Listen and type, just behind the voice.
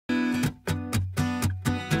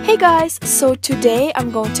Hey guys, so today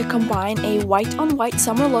I'm going to combine a white on white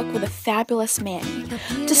summer look with a fabulous mani.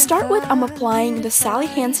 To start with, I'm applying the Sally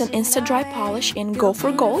Hansen Insta Dry Polish in Go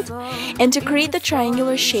for Gold, and to create the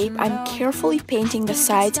triangular shape, I'm carefully painting the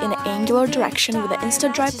sides in an angular direction with the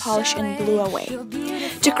Insta Dry Polish in Blue Away.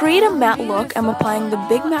 To create a matte look, I'm applying the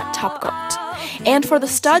Big Matte Top Coat. And for the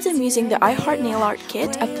studs, I'm using the I Heart Nail Art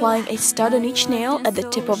Kit, applying a stud on each nail at the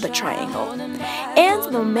tip of the triangle.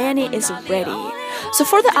 And the mani is ready. So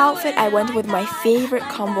for the outfit, I went with my favorite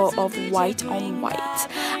combo of white on white.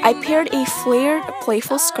 I paired a flared,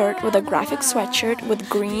 playful skirt with a graphic sweatshirt with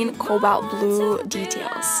green cobalt blue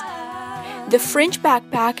details. The fringe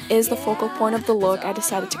backpack is the focal point of the look. I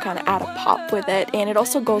decided to kind of add a pop with it, and it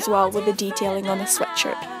also goes well with the detailing on the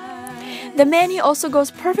sweatshirt. The mani also goes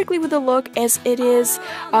perfectly with the look, as it is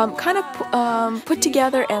put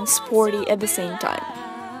together and sporty at the same time.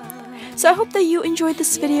 So I hope that you enjoyed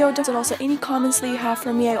this video, and also any comments that you have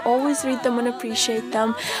for me. I always read them and appreciate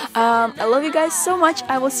them. I love you guys so much.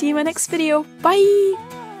 I will see you in my next video.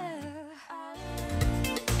 Bye!